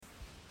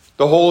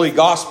The Holy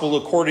Gospel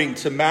according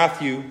to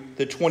Matthew,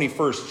 the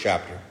 21st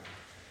chapter.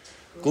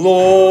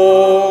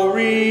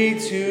 Glory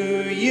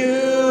to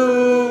you,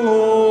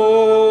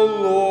 O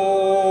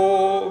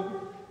Lord.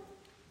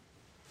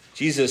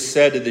 Jesus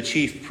said to the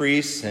chief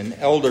priests and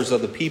elders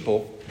of the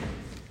people,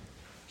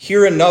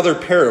 "Hear another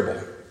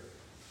parable.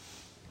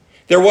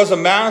 There was a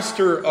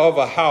master of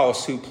a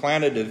house who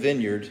planted a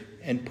vineyard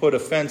and put a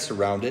fence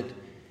around it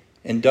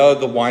and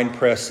dug a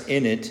winepress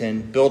in it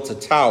and built a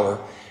tower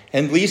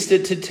and leased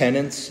it to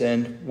tenants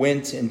and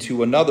went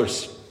into another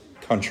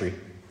country.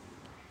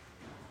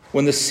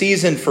 When the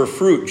season for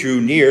fruit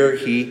drew near,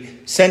 he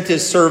sent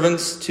his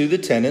servants to the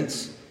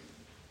tenants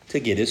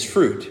to get his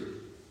fruit.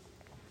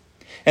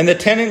 And the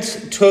tenants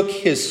took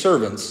his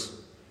servants,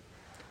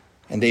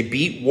 and they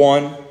beat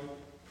one,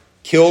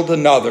 killed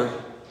another,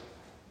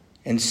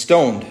 and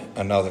stoned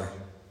another.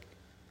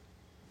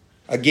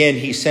 Again,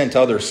 he sent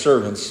other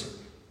servants,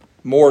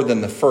 more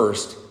than the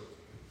first,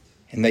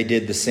 and they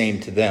did the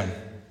same to them.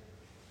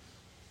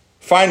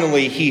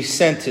 Finally, he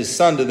sent his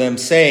son to them,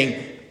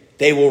 saying,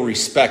 'They will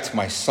respect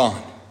my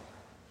son.'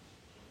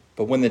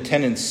 But when the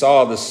tenants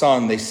saw the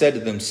son, they said to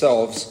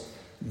themselves,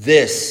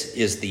 'This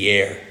is the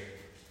heir.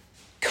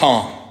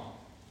 Come,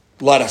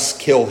 let us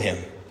kill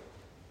him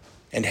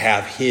and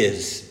have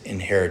his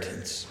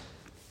inheritance.'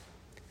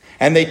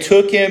 And they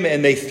took him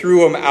and they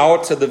threw him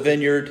out of the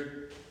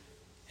vineyard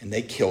and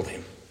they killed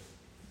him.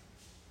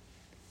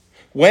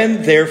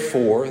 When,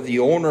 therefore, the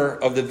owner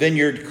of the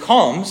vineyard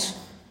comes,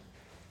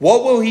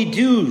 what will he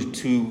do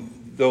to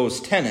those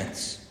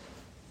tenants?"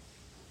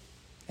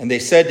 And they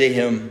said to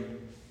him,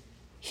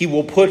 "He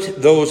will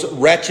put those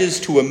wretches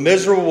to a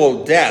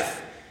miserable death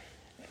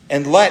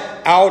and let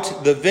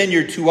out the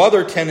vineyard to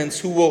other tenants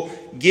who will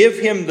give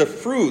him the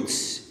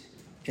fruits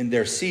in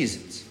their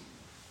seasons."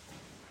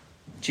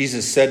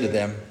 Jesus said to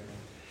them,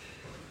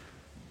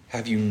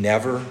 "Have you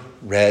never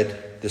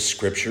read the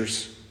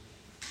scriptures?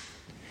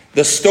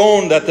 The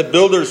stone that the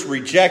builders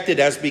rejected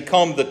has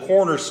become the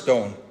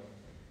cornerstone.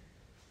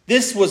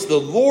 This was the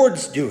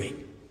Lord's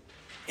doing,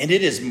 and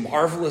it is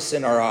marvelous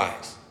in our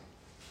eyes.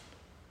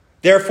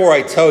 Therefore,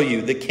 I tell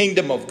you, the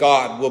kingdom of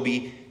God will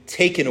be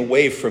taken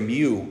away from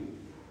you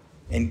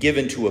and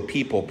given to a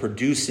people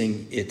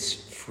producing its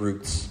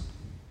fruits.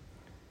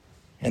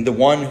 And the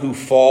one who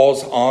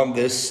falls on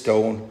this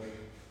stone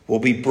will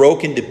be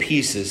broken to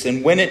pieces,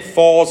 and when it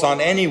falls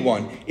on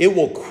anyone, it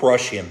will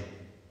crush him."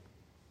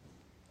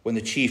 When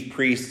the chief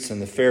priests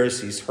and the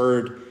Pharisees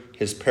heard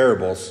his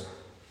parables,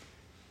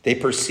 they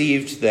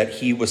perceived that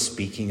he was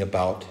speaking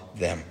about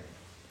them.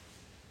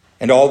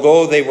 And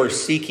although they were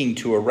seeking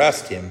to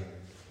arrest him,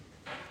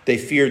 they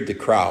feared the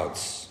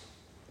crowds,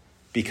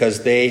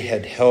 because they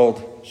had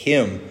held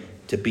him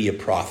to be a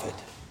prophet.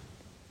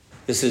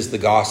 This is the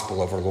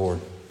gospel of our Lord.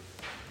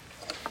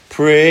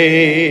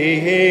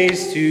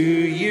 Praise to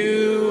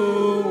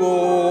you,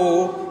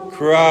 O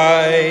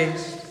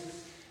Christ.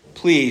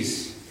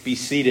 Please be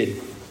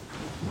seated.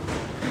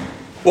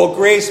 Well,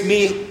 grace,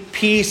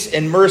 peace,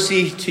 and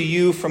mercy to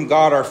you from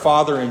God our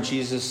Father and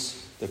Jesus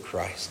the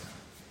Christ.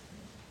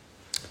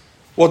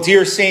 Well,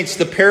 dear saints,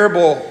 the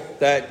parable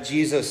that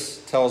Jesus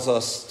tells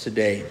us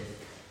today,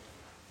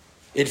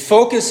 it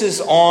focuses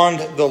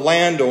on the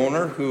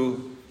landowner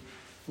who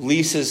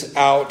leases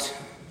out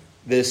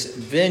this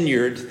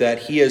vineyard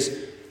that he has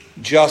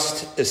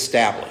just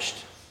established.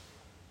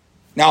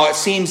 Now, it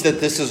seems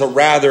that this is a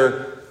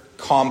rather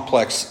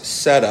complex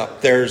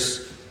setup.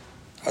 There's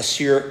a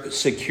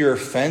secure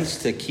fence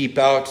to keep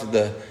out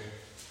the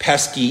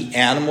pesky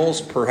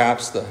animals,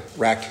 perhaps the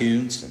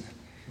raccoons and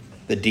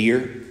the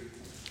deer.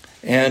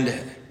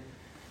 And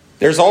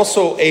there's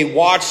also a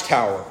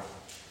watchtower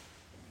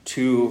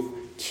to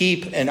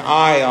keep an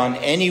eye on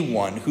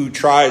anyone who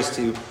tries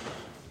to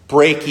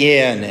break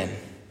in and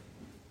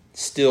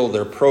steal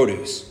their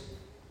produce.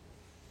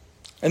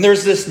 And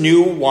there's this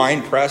new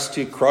wine press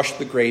to crush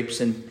the grapes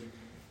and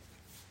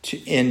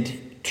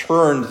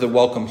turn the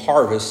welcome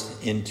harvest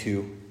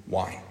into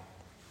wine.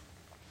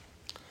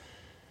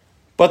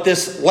 But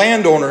this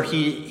landowner,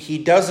 he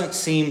doesn't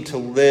seem to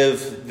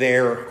live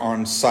there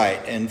on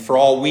site. And for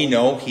all we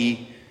know,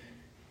 he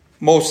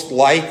most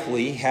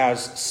likely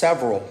has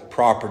several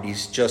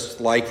properties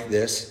just like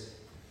this.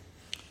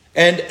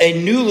 And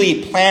a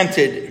newly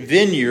planted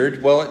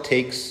vineyard, well, it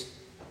takes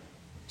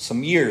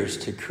some years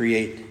to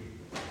create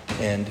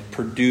and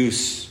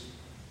produce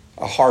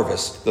a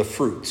harvest, the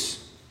fruits.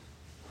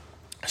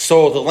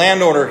 So the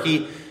landowner,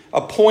 he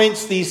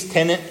appoints these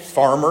tenant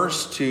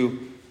farmers to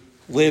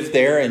live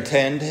there and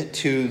tend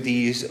to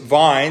these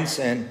vines,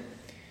 and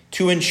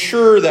to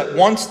ensure that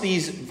once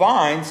these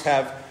vines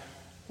have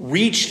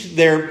reached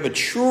their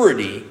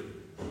maturity,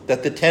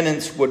 that the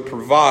tenants would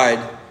provide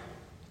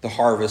the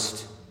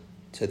harvest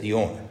to the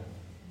owner.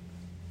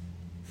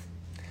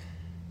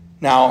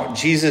 Now,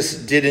 Jesus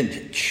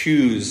didn't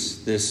choose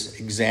this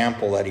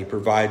example that he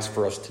provides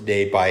for us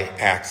today by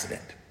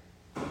accident.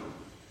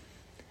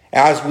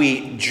 As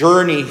we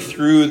journey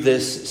through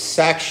this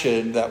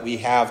section that we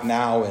have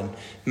now in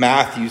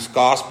Matthew's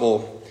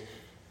gospel,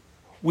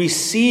 we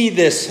see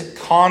this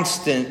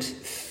constant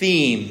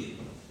theme.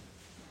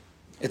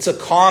 It's a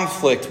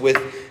conflict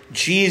with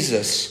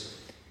Jesus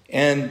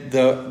and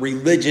the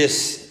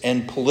religious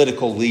and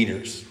political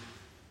leaders,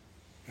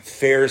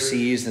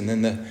 Pharisees, and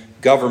then the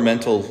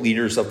governmental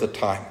leaders of the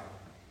time.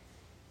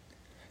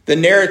 The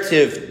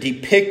narrative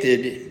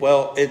depicted,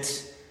 well,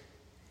 it's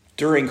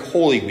during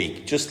Holy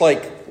Week, just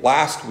like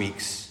last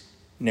week's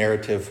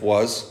narrative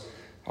was.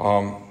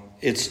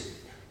 It's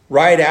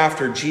right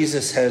after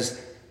Jesus has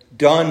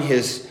done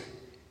his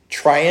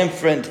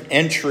triumphant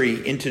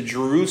entry into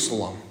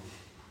Jerusalem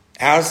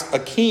as a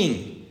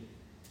king,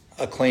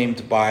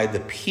 acclaimed by the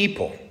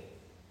people.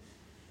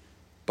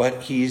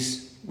 But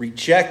he's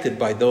rejected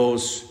by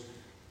those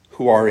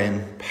who are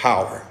in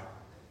power,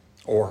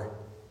 or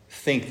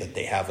think that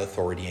they have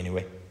authority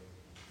anyway.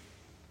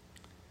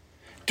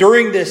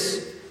 During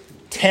this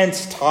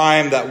tense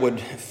time that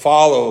would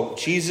follow,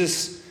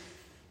 Jesus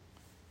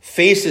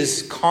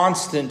faces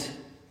constant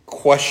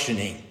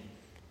questioning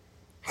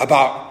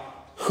about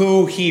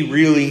who he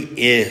really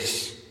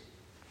is,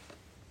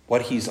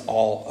 what he's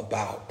all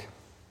about.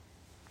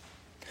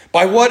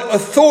 By what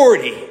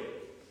authority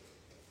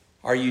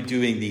are you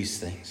doing these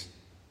things?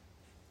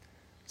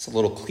 It's a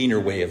little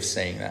cleaner way of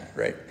saying that,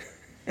 right?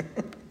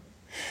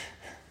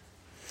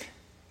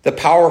 The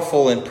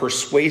powerful and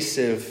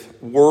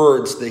persuasive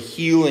words, the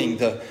healing,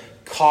 the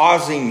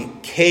causing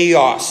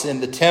chaos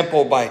in the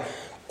temple by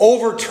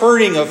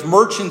overturning of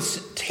merchants'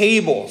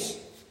 tables.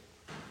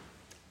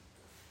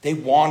 They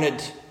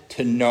wanted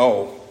to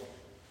know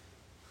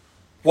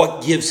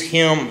what gives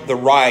him the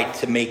right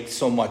to make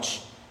so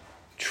much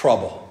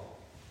trouble.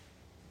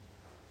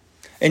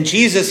 And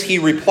Jesus, he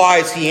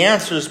replies, he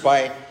answers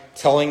by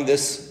telling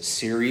this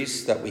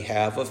series that we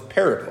have of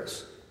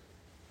parables.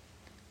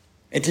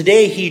 And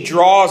today he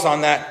draws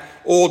on that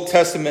Old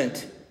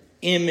Testament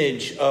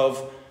image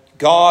of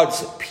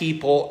God's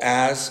people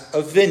as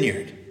a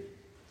vineyard,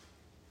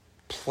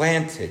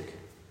 planted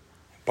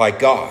by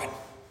God.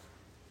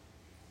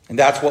 And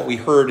that's what we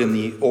heard in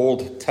the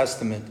Old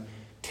Testament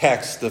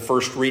text, the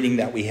first reading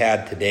that we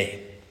had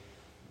today.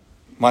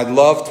 My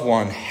loved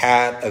one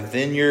had a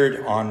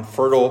vineyard on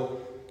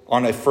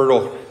a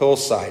fertile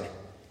hillside.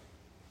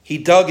 He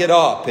dug it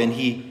up and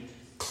he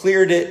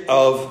cleared it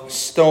of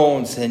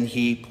stones and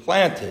he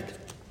planted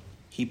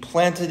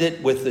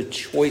it with the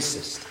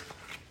choicest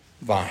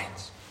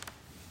vines.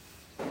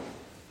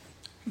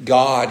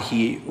 God,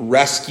 he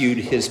rescued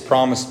his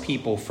promised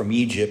people from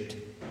Egypt.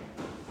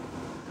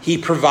 He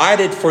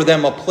provided for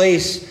them a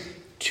place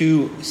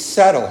to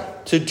settle,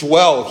 to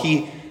dwell.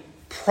 He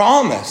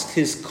promised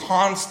his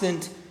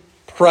constant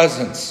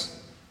presence.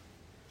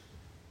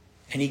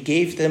 And he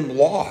gave them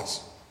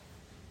laws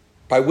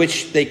by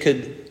which they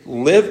could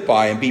live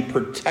by and be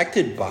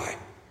protected by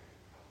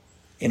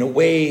in a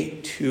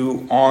way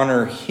to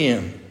honor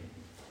him.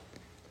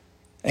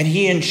 And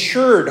he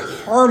ensured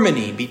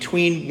harmony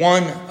between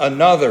one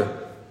another,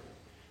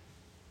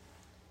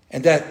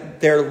 and that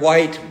their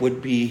light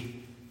would be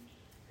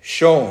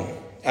shown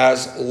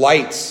as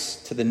lights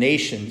to the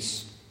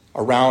nations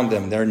around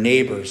them, their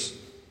neighbors,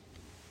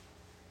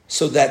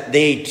 so that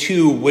they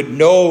too would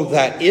know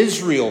that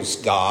Israel's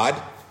God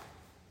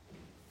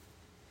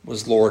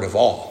was Lord of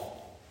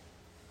all.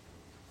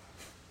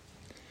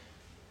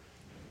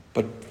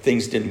 But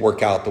things didn't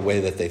work out the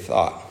way that they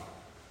thought.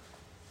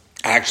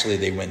 Actually,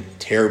 they went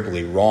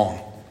terribly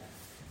wrong.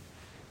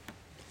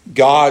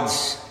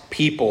 God's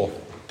people,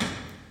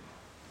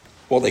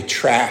 well, they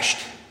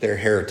trashed their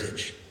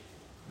heritage.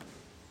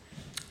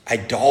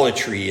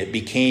 Idolatry, it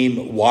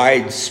became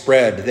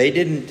widespread. They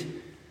didn't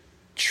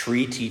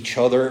treat each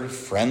other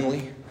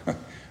friendly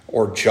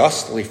or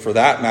justly for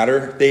that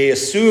matter. They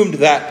assumed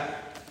that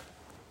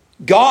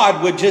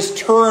God would just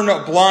turn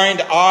a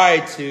blind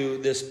eye to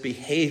this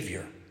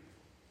behavior,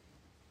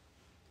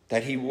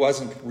 that he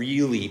wasn't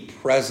really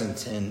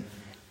present and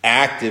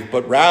active,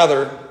 but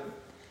rather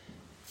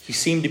he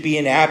seemed to be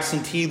an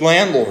absentee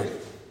landlord.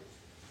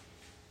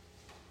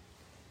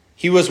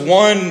 He was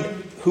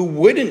one who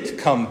wouldn't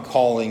come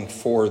calling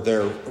for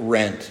their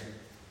rent.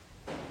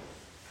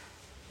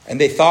 And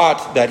they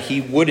thought that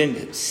he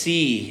wouldn't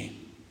see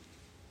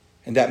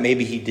and that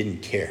maybe he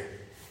didn't care.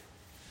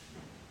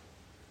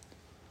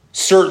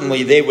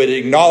 Certainly they would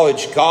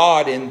acknowledge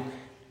God in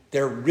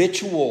their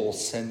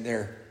rituals and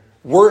their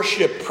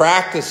worship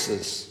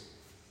practices.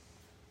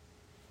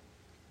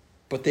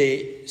 But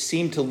they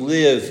seemed to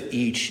live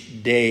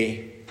each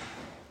day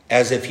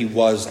as if he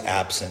was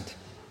absent.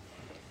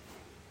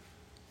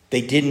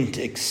 They didn't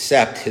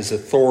accept his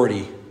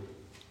authority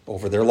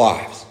over their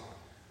lives.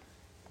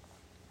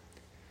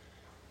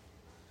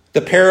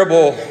 The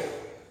parable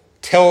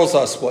tells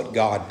us what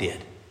God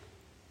did.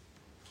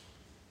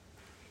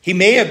 He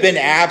may have been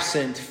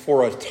absent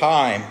for a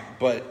time,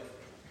 but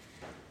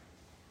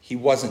he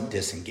wasn't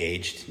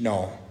disengaged.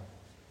 No.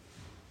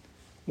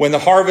 When the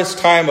harvest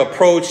time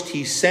approached,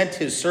 he sent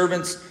his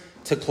servants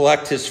to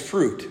collect his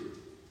fruit.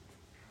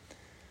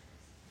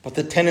 But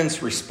the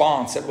tenant's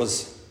response, it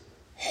was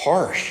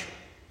harsh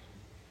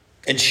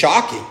and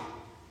shocking.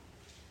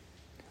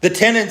 The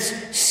tenants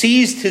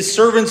seized his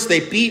servants. They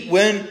beat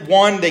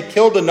one, they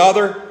killed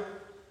another,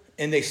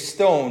 and they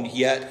stoned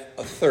yet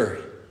a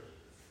third.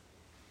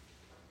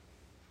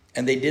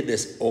 And they did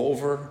this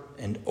over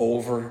and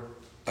over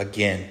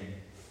again.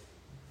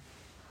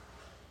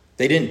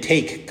 They didn't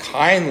take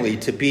kindly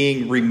to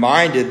being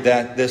reminded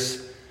that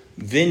this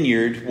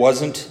vineyard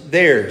wasn't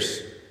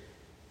theirs.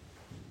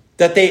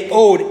 That they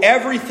owed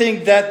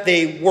everything that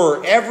they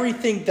were,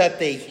 everything that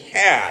they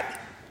had,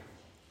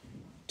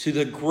 to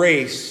the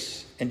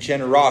grace and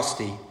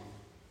generosity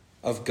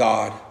of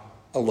God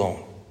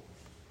alone.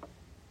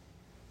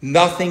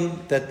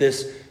 Nothing that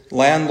this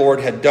landlord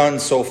had done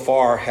so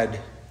far had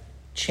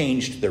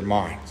changed their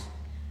minds.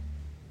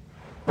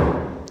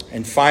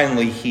 And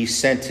finally, he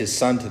sent his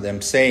son to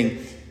them,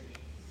 saying,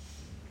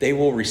 "They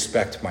will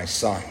respect my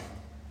son."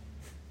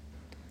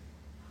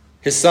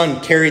 His son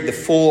carried the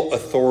full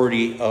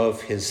authority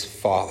of his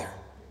father.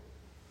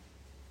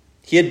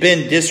 He had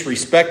been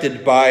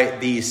disrespected by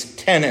these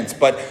tenants,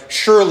 but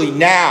surely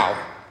now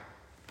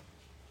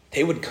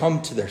they would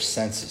come to their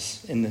senses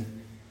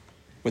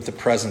with the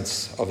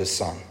presence of his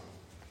son.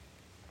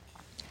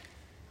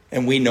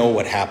 And we know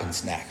what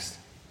happens next.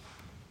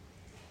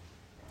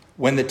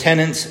 When the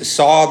tenants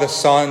saw the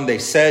son, they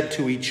said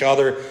to each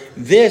other,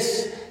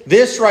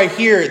 This right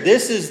here,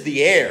 this is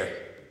the heir.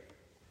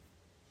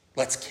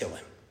 Let's kill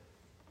him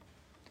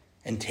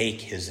and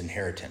take his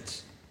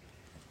inheritance."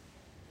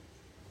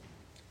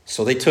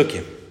 So they took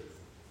him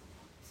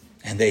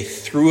and they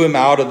threw him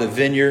out of the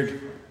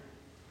vineyard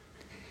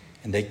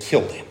and they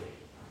killed him.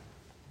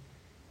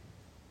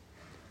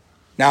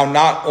 Now,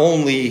 not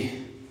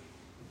only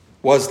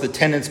was the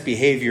tenant's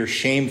behavior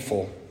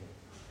shameful,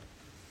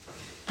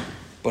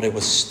 but it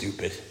was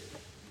stupid.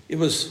 It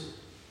was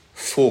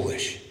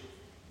foolish.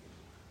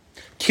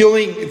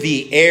 Killing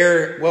the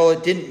heir, well,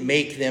 it didn't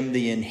make them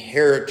the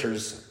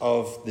inheritors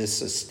of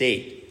this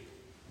estate.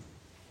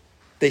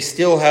 They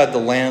still had the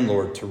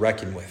landlord to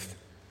reckon with.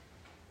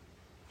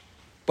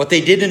 But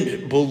they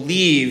didn't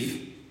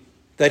believe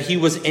that he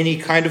was any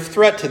kind of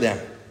threat to them.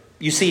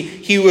 You see,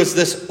 he was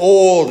this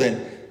old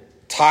and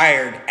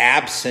tired,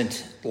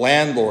 absent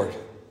landlord.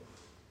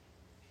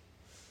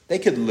 They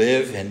could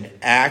live and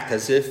act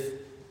as if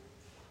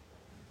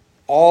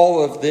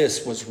all of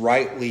this was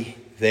rightly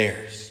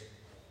theirs.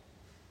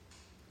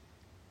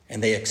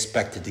 And they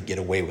expected to get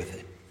away with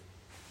it.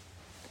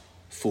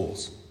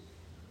 Fools.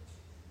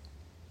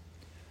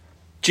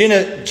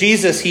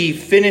 Jesus, he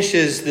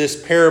finishes this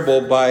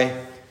parable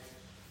by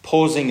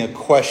posing a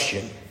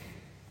question.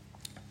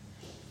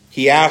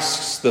 He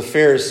asks the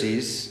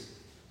Pharisees,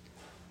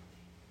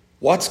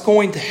 what's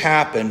going to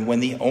happen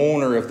when the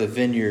owner of the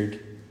vineyard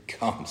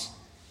comes?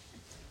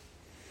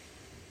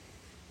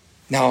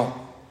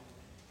 Now,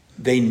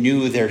 they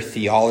knew their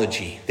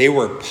theology. They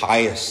were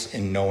pious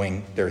in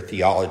knowing their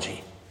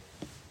theology.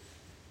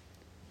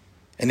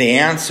 And they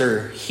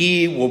answer,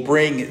 he will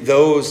bring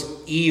those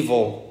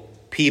evil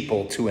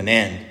people to an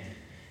end.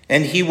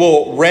 And he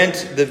will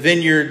rent the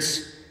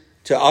vineyards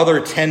to other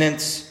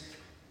tenants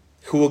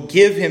who will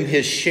give him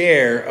his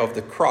share of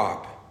the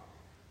crop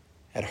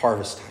at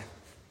harvest time.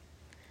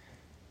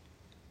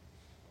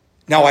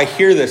 Now I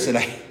hear this and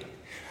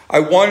I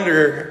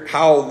wonder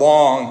how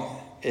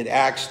long it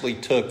actually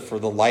took for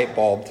the light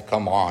bulb to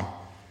come on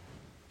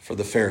for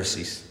the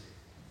Pharisees.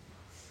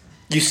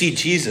 You see,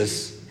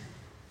 Jesus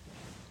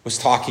was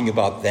talking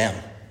about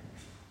them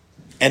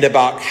and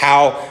about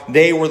how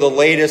they were the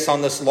latest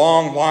on this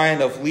long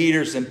line of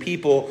leaders and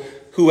people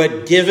who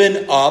had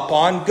given up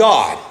on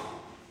God.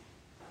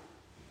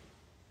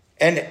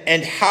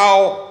 And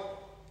how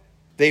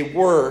they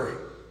were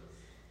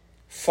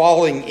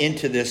falling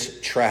into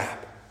this trap.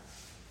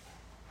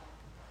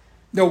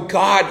 No,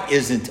 God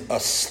isn't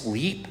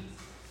asleep.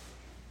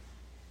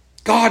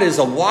 God is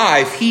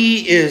alive.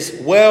 He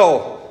is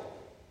well.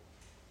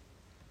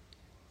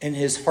 And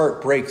his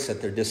heart breaks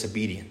at their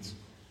disobedience.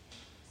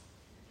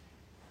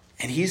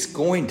 And he's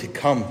going to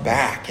come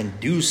back and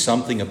do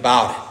something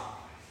about it.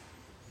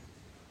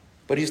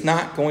 But he's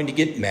not going to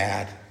get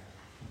mad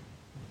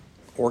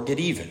or get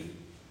even.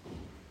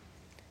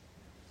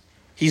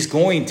 He's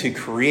going to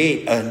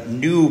create a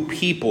new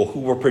people who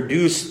will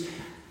produce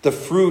the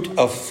fruit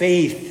of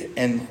faith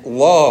and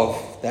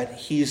love that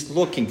he's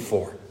looking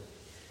for.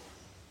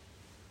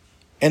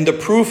 And the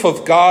proof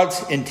of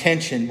God's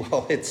intention,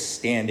 well, it's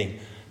standing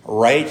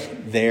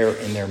right there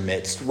in their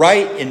midst,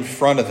 right in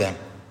front of them.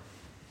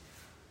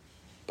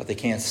 But they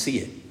can't see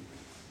it.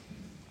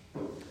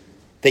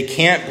 They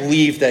can't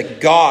believe that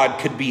God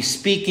could be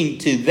speaking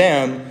to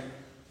them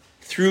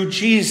through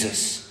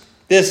Jesus,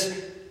 this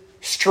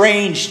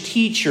strange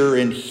teacher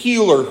and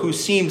healer who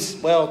seems,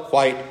 well,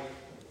 quite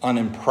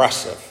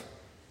unimpressive.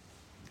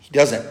 He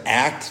doesn't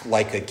act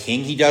like a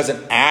king. He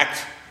doesn't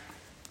act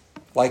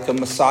like a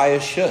Messiah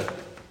should.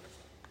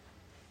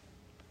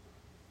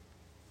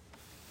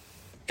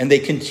 And they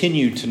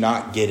continue to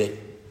not get it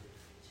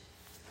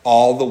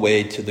all the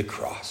way to the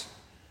cross.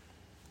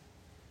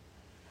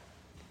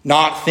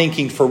 Not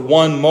thinking for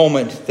one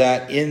moment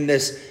that in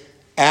this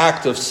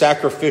act of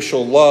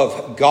sacrificial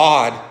love,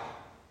 God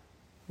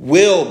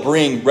will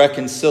bring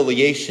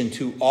reconciliation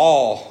to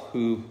all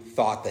who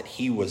thought that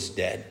he was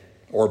dead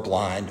or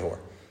blind or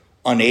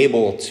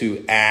unable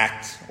to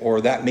act,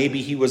 or that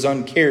maybe he was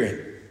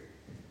uncaring.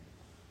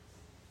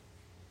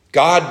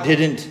 God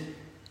didn't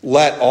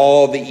let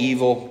all the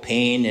evil,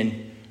 pain,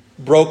 and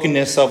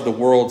brokenness of the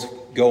world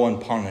go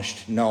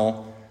unpunished.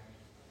 No.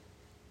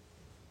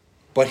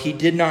 But he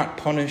did not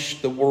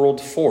punish the world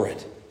for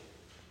it.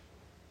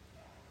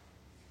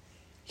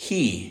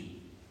 He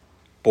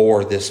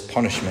bore this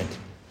punishment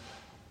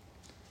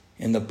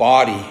in the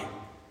body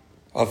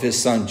of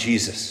his son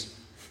Jesus.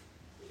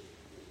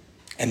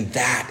 And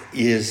that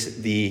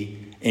is the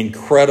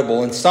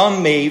incredible, and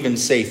some may even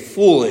say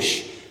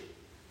foolish,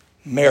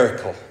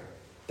 miracle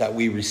that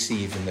we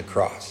receive in the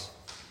cross.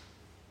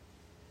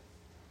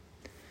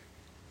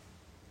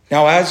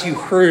 Now, as you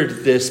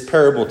heard this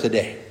parable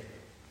today,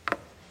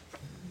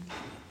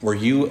 were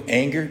you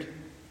angered?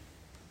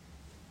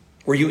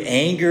 Were you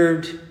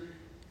angered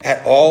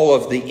at all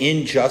of the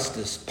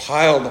injustice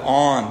piled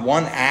on,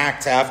 one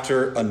act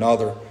after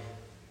another?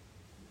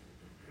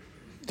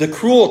 The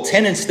cruel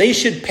tenants, they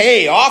should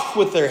pay off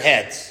with their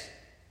heads.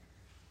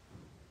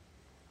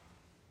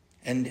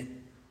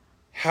 And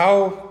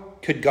how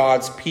could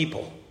God's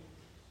people,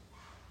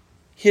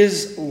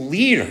 his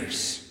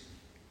leaders,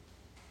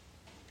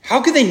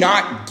 how could they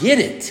not get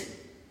it?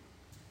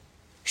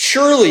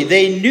 Surely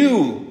they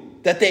knew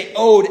that they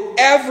owed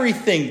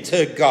everything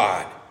to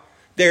God.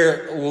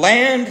 Their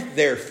land,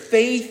 their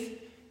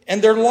faith,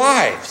 and their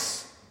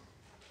lives.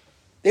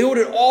 They owed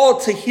it all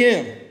to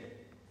him.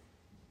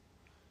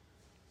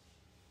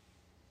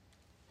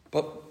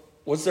 But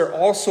was there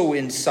also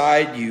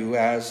inside you,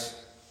 as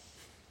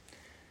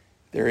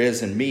there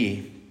is in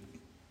me,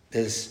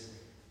 this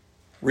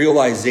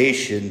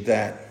realization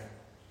that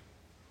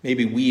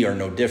maybe we are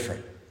no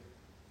different?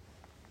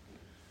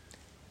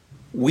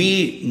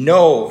 We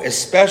know,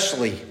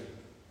 especially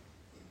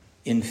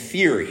in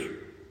theory,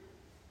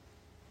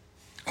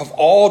 of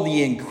all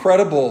the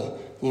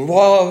incredible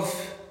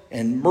love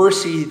and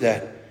mercy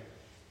that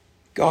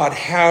God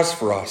has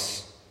for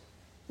us.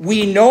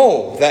 We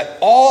know that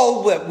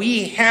all that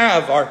we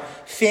have, our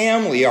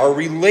family, our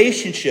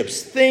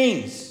relationships,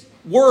 things,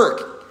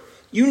 work,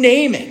 you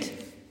name it,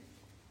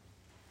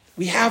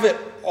 we have it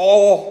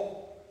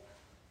all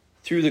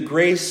through the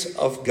grace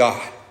of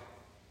God.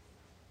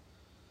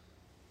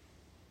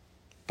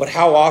 But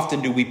how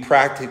often do we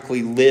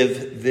practically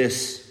live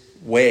this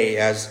way,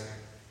 as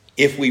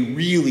if we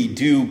really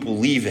do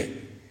believe it?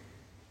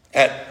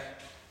 At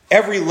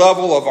every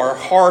level of our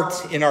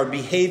heart, in our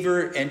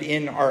behavior, and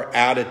in our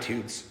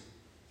attitudes.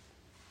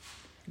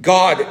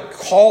 God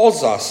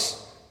calls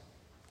us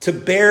to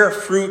bear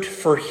fruit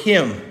for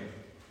him,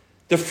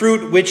 the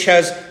fruit which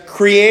has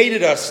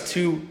created us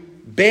to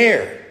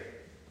bear.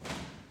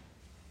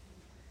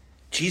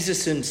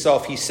 Jesus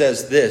himself, he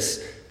says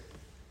this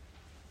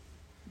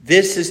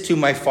is to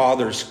my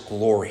Father's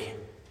glory,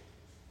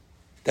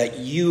 that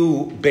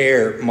you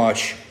bear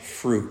much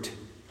fruit,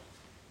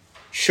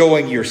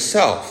 showing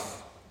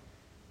yourself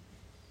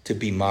to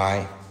be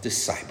my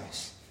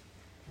disciples.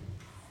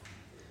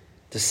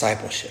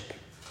 Discipleship.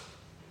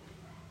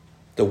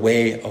 The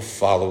way of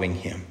following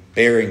him,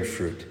 bearing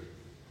fruit.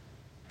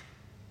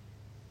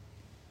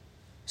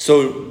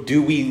 So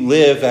do we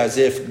live as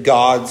if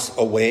God's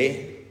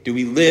away? Do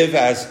we live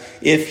as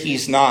if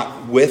he's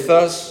not with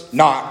us,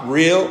 not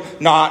real,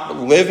 not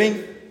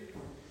living?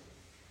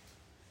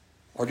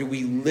 Or do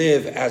we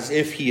live as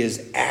if he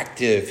is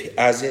active,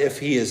 as if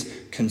he is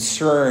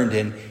concerned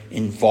and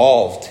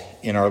involved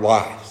in our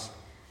lives?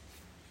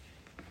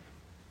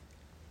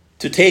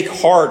 To take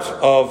heart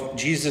of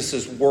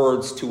Jesus'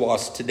 words to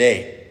us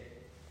today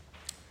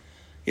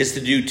is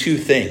to do two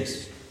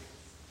things.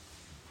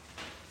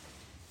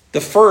 The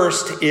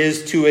first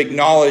is to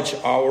acknowledge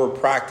our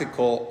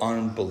practical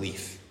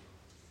unbelief,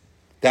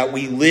 that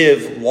we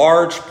live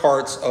large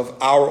parts of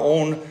our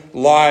own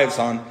lives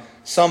on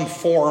some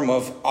form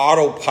of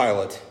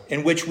autopilot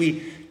in which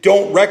we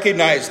don't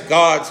recognize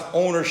God's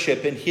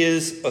ownership and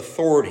his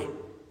authority.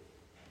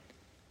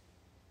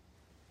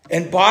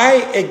 And by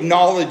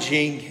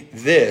acknowledging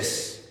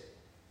this,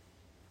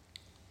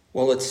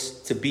 well, it's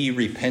to be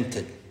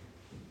repentant.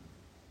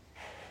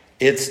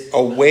 It's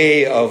a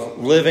way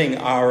of living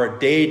our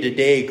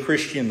day-to-day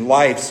Christian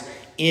lives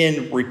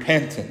in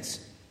repentance.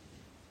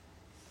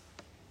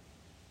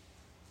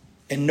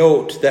 And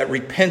note that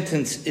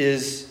repentance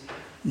is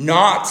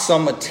not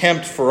some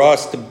attempt for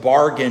us to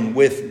bargain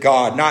with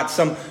God, not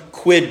some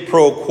quid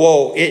pro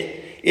quo.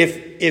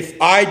 If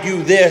I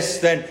do this,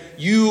 then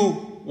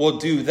you will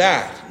do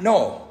that.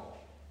 No.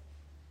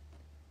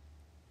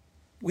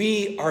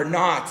 We are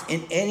not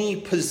in any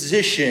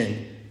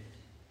position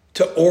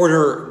to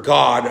order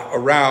God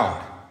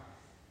around.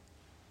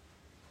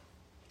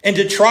 And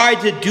to try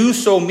to do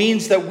so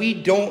means that we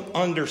don't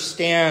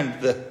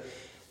understand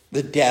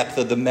the depth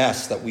of the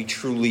mess that we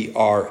truly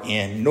are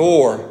in,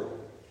 nor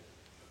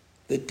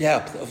the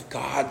depth of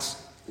God's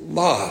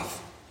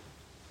love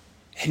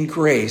and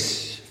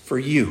grace for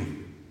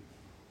you.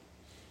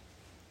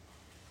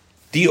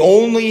 The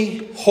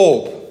only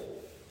hope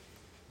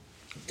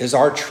is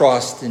our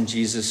trust in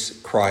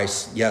Jesus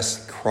Christ.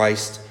 Yes,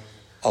 Christ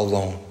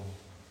alone.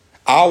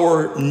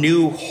 Our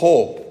new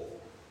hope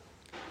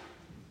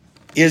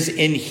is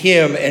in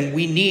him, and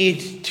we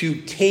need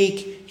to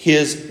take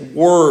his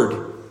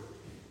word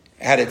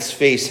at its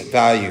face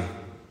value.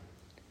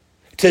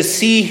 To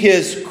see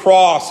his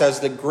cross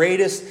as the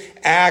greatest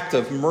act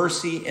of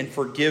mercy and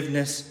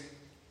forgiveness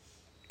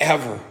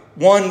ever.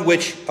 One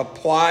which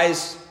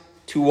applies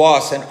to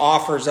us and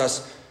offers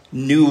us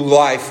new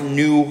life,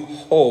 new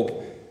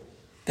hope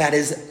that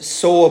is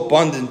so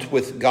abundant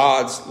with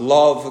God's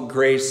love,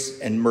 grace,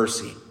 and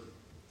mercy.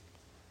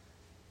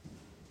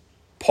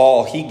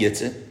 Paul, he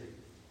gets it.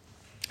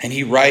 And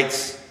he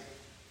writes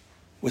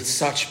with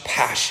such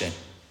passion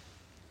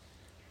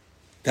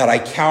that I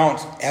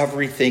count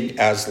everything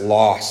as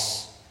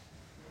loss.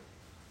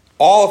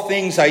 All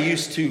things I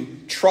used to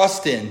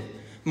trust in,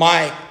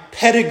 my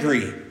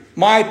pedigree,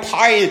 my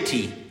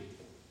piety,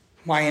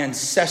 my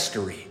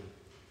ancestry.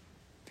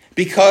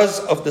 Because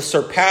of the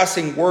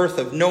surpassing worth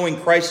of knowing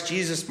Christ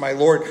Jesus my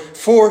Lord,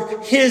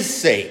 for his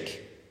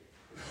sake,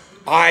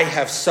 I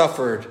have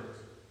suffered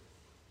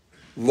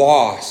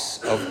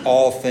loss of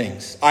all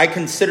things. I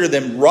consider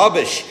them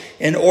rubbish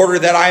in order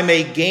that I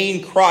may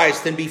gain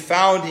Christ and be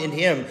found in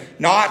him,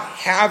 not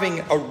having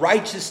a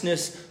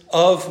righteousness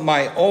of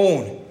my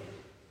own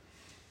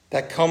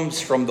that comes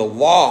from the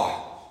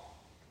law,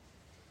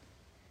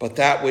 but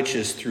that which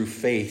is through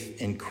faith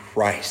in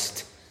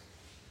Christ,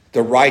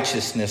 the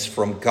righteousness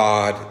from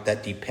God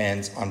that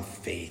depends on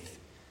faith.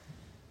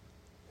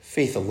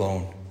 Faith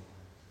alone.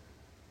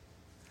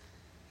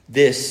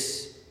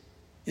 This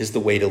is the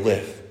way to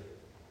live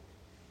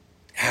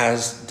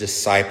as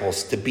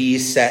disciples, to be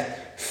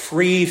set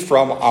free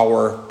from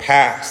our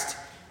past,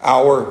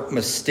 our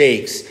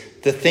mistakes,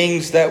 the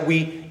things that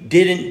we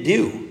didn't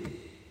do.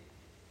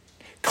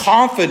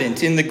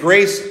 Confident in the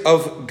grace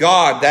of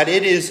God, that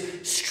it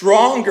is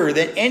stronger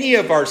than any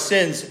of our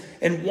sins,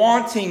 and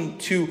wanting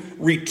to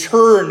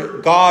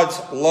return God's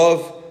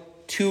love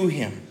to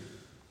him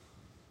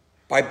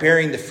by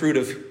bearing the fruit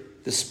of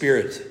the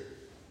Spirit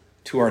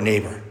to our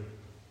neighbor.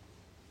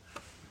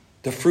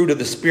 The fruit of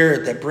the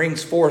Spirit that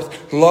brings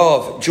forth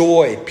love,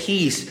 joy,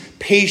 peace,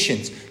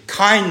 patience,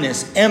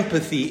 kindness,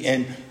 empathy,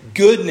 and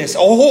goodness. A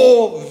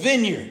whole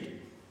vineyard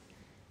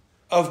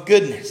of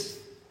goodness.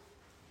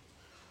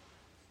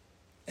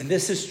 And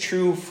this is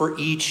true for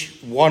each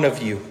one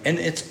of you. And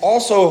it's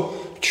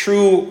also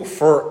true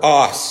for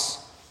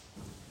us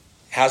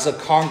as a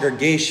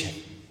congregation,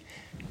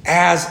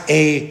 as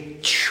a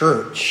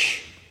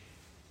church.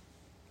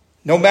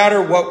 No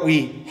matter what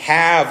we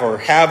have or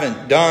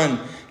haven't done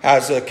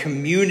as a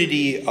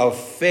community of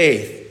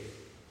faith,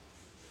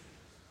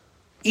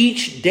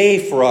 each day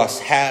for us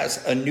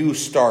has a new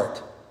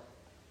start,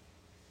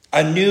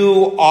 a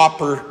new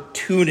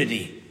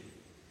opportunity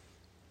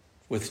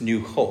with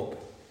new hope.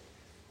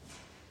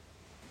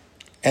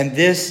 And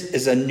this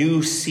is a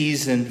new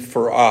season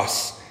for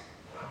us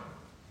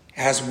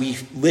as we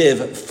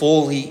live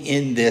fully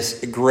in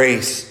this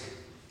grace,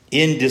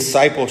 in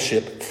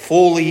discipleship,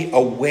 fully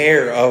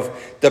aware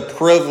of the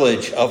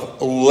privilege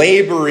of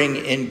laboring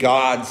in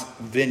God's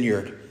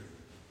vineyard,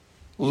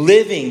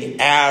 living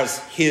as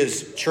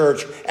his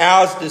church,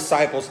 as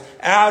disciples,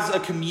 as a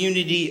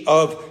community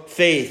of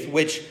faith,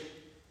 which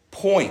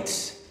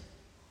points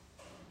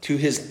to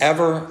his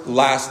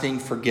everlasting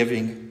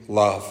forgiving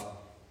love.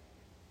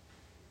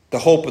 The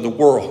hope of the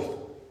world,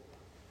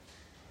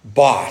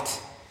 bought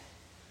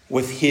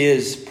with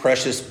his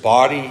precious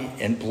body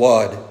and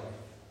blood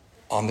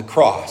on the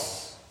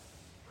cross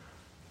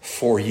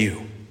for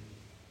you.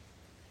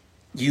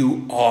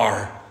 You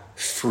are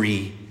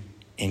free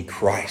in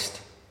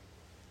Christ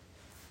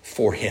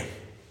for him.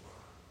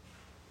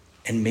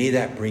 And may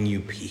that bring you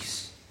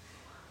peace.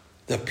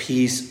 The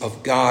peace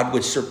of God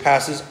which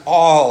surpasses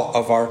all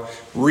of our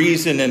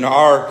reason and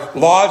our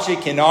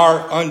logic and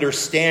our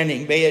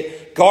understanding. May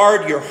it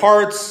guard your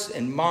hearts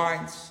and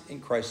minds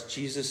in Christ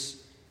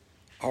Jesus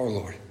our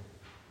Lord.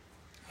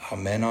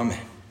 Amen,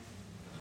 amen.